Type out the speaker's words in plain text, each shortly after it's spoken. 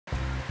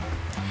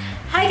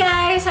Hi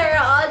guys! How are you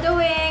all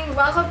doing?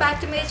 Welcome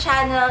back to my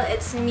channel.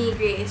 It's me,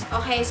 Grace.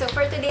 Okay, so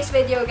for today's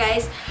video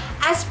guys,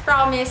 as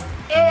promised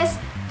is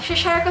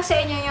share ko sa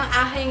inyo yung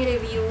aking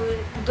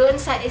review dun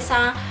sa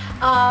isang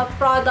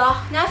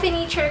product na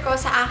finiture ko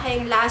sa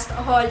aking last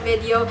haul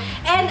video.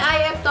 And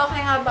I am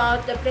talking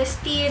about the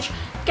Prestige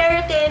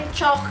Keratin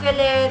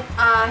Chocolate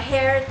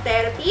Hair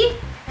Therapy.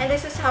 And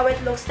this is how it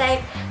looks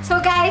like.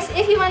 So guys,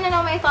 if you want to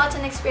know my thoughts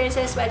and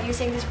experiences while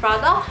using this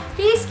product,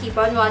 please keep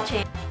on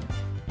watching.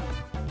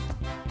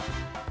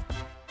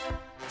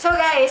 So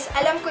guys,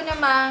 alam ko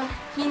namang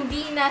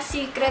hindi na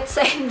secret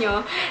sa inyo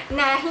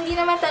na hindi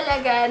naman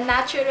talaga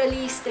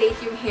naturally straight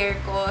yung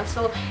hair ko.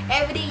 So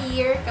every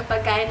year,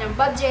 kapag kaya ng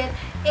budget,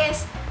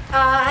 is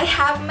I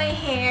have my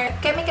hair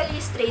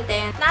chemically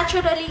straightened.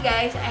 Naturally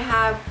guys, I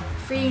have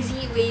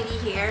frizzy,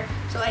 wavy hair.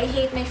 So I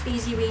hate my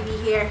frizzy,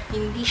 wavy hair.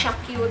 Hindi siya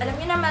cute. Alam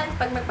niyo naman,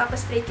 pag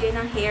magpapastraight kayo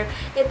ng hair,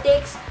 it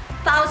takes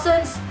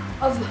thousands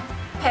of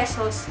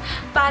pesos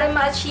para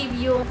ma-achieve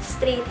yung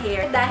straight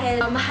hair. Dahil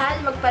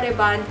mahal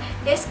magpa-rebond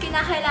is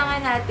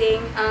kinakailangan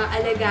nating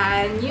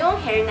alagaan yung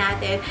hair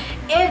natin.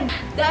 And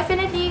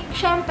definitely,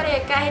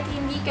 syempre, kahit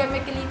hindi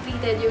chemically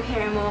treated yung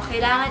hair mo,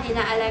 kailangan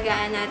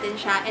inaalagaan natin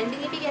siya and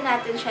binibigyan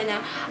natin siya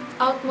ng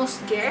utmost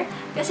care.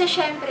 Kasi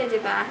syempre,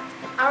 di ba,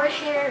 our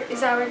hair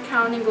is our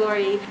crowning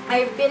glory.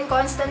 I've been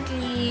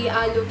constantly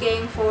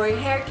looking for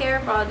hair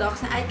care products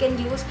na I can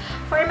use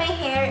for my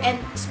hair, and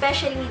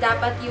especially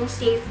dapat yung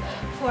safe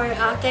for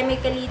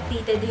chemically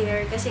treated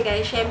hair. Kasi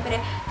guys,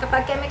 syempre,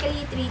 kapag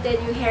chemically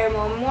treated yung hair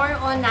mo, more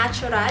on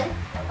natural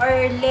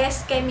or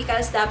less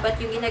chemicals dapat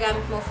yung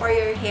ginagamit mo for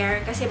your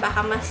hair kasi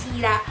baka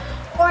masira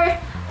or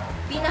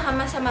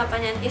pinakamasama pa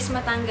niyan is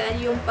matanggal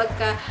yung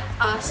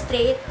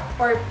pagka-straight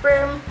or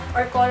perm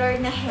or color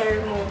na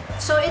hair mo.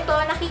 So ito,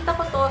 nakita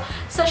ko to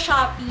sa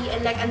Shopee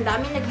and like ang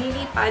dami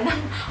naglilipa ng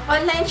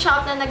online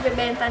shop na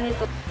nagbebenta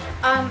nito.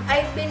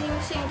 I've been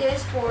using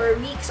this for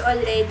weeks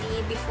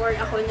already before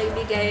ako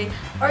nagbigay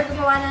or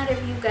gumawa ng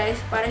review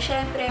guys para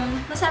syempre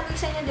masabi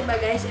ko sa inyo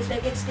diba guys if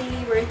like it's really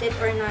worth it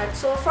or not.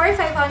 So for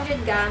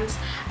 500 grams,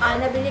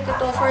 nabili ko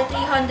to for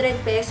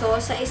 300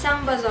 pesos sa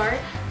isang bazaar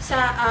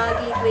sa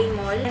Gateway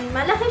Mall. And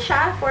malaki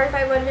siya for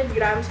 500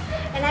 grams.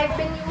 And I've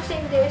been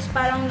using this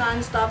parang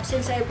non-stop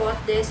since I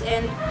bought this.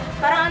 And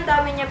parang ang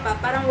dami niya pa.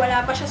 Parang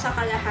wala pa siya sa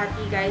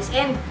kalahati, guys.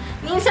 And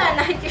minsan,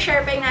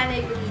 nakikishare pa yung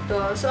nanay ko dito.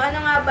 So,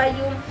 ano nga ba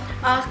yung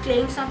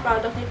claims ng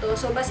product nito?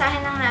 So,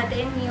 basahin lang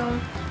natin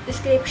yung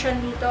description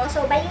dito.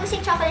 So, by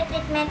using chocolate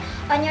treatment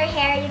on your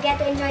hair, you get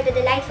to enjoy the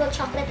delightful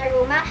chocolate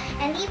aroma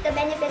and reap the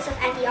benefits of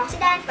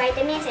antioxidants,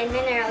 vitamins, and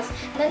minerals.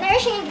 The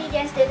nourishing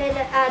ingredients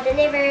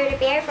deliver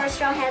repair for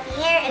strong,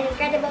 healthy hair and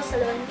incredible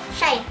salon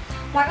shine.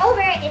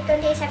 Moreover, it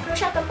contains a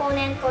crucial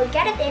component called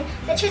keratin,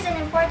 which is an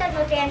important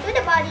nutrient to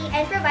the body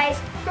and provides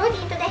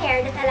protein to the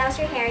hair that allows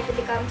your hair to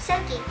become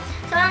silky.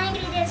 So, ang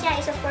ingredients niya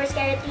is of course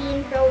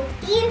keratin,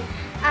 protein,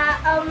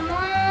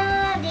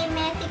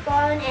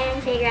 dimeticon,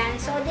 and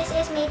fragrance. So, this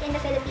is made in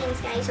the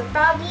Philippines, guys. So,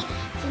 probably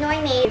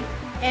Pinoy made.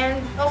 And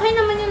okay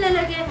naman yung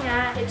lalagyan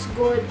niya. It's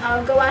good.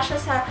 Gawa siya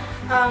sa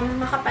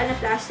makapal na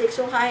plastic.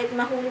 So, kahit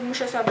mahulog mo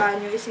siya sa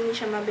banyo, is hindi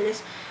siya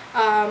mabilis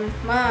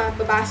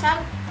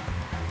mababasag.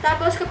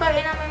 Tapos, kapag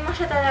inamoy mo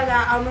siya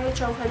talaga, amoy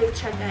chocolate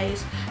siya,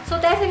 guys. So,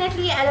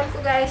 definitely, alam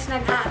ko, guys,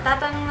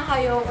 nagtatanong na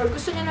kayo or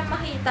gusto niyo na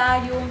makita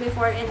yung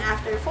before and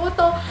after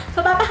photo. So,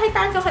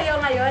 papakitaan ko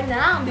kayo ngayon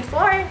ng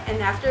before and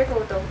after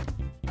photo.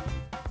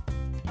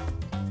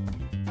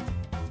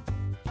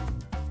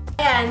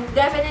 Ayan,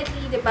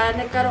 definitely, diba,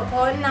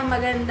 nagkaroon ng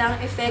magandang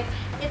effect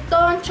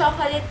itong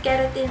chocolate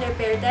keratin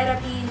repair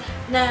therapy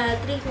na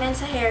treatment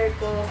sa hair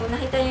ko. Kung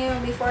nakita niyo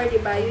yung before,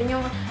 diba,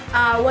 yun yung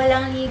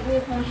walang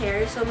ligo kong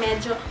hair. So,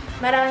 medyo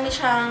marami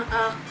siyang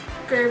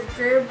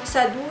curve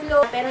sa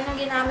dulo. Pero nung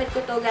ginamit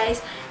ko to guys,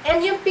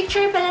 and yung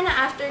picture pala na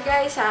after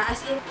guys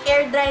as in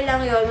air dry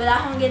lang yon, wala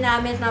akong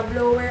ginamit na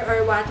blower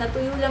or what,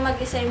 natuyo lang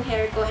mag-isa yung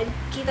hair ko. And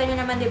kita nyo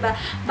naman diba,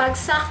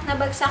 bagsak na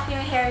bagsak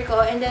yung hair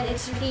ko and then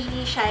it's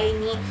really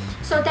shiny.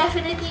 So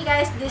definitely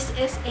guys, this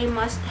is a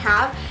must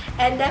have.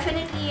 And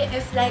definitely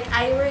if like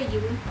I were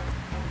you,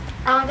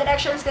 ang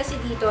directions kasi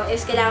dito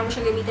is kailangan mo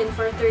siya gamitin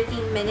for 13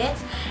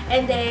 minutes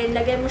and then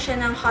lagyan mo siya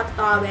ng hot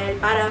towel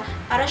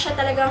para siya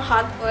talagang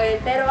hot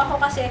oil. Pero ako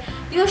kasi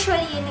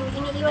usually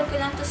iniiwan ko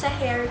lang to sa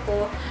hair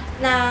ko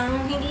nang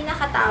hindi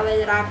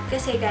naka-towel wrap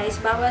kasi guys,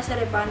 bawal sa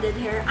rebonded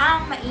hair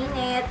ang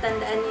mainit,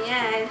 tandaan niyo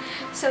yan.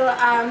 So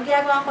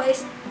ginagawa ko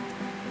is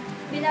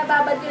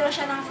binababad ko lang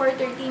siya ng for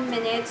 13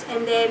 minutes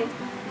and then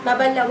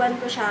babalawan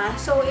ko siya.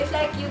 So if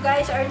like you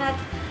guys are not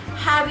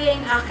having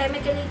a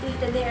chemically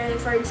treated hair,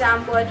 for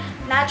example,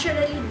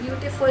 naturally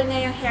beautiful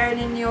na yung hair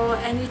ninyo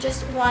and you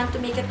just want to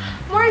make it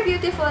more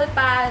beautiful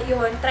pa,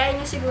 yun, try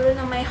nyo siguro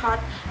na may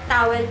hot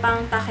towel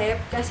pang takip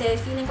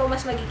kasi feeling ko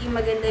mas magiging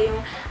maganda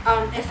yung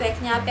effect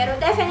niya. Pero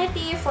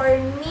definitely, for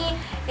me,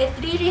 it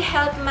really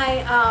helped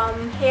my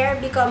hair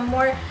become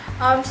more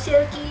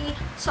silky,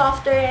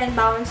 softer, and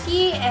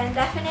bouncy, and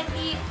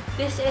definitely,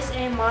 this is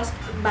a must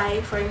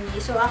buy for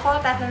me. So ako,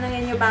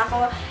 tatanungin nyo ba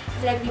ako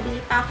like bibili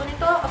pa ako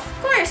nito? Of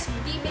course,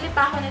 bibili pa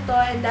pa ako nito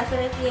and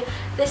definitely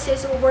this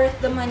is worth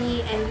the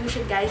money and you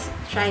should guys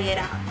try it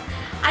out.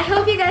 I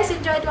hope you guys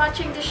enjoyed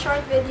watching this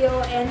short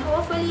video and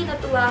hopefully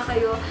natuwa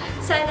kayo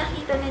sa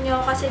nakita ninyo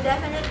kasi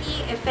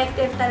definitely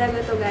effective talaga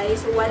to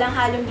guys. Walang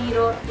halong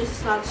biro. This is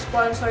not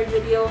sponsored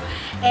video.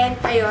 And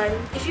ayun,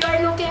 if you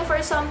are looking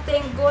for something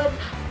good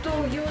to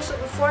use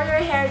for your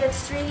hair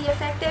that's really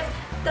effective,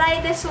 try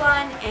this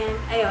one. And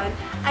ayun,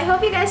 I hope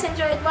you guys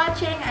enjoyed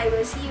watching. I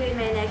will see you in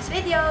my next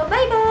video.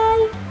 Bye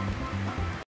bye!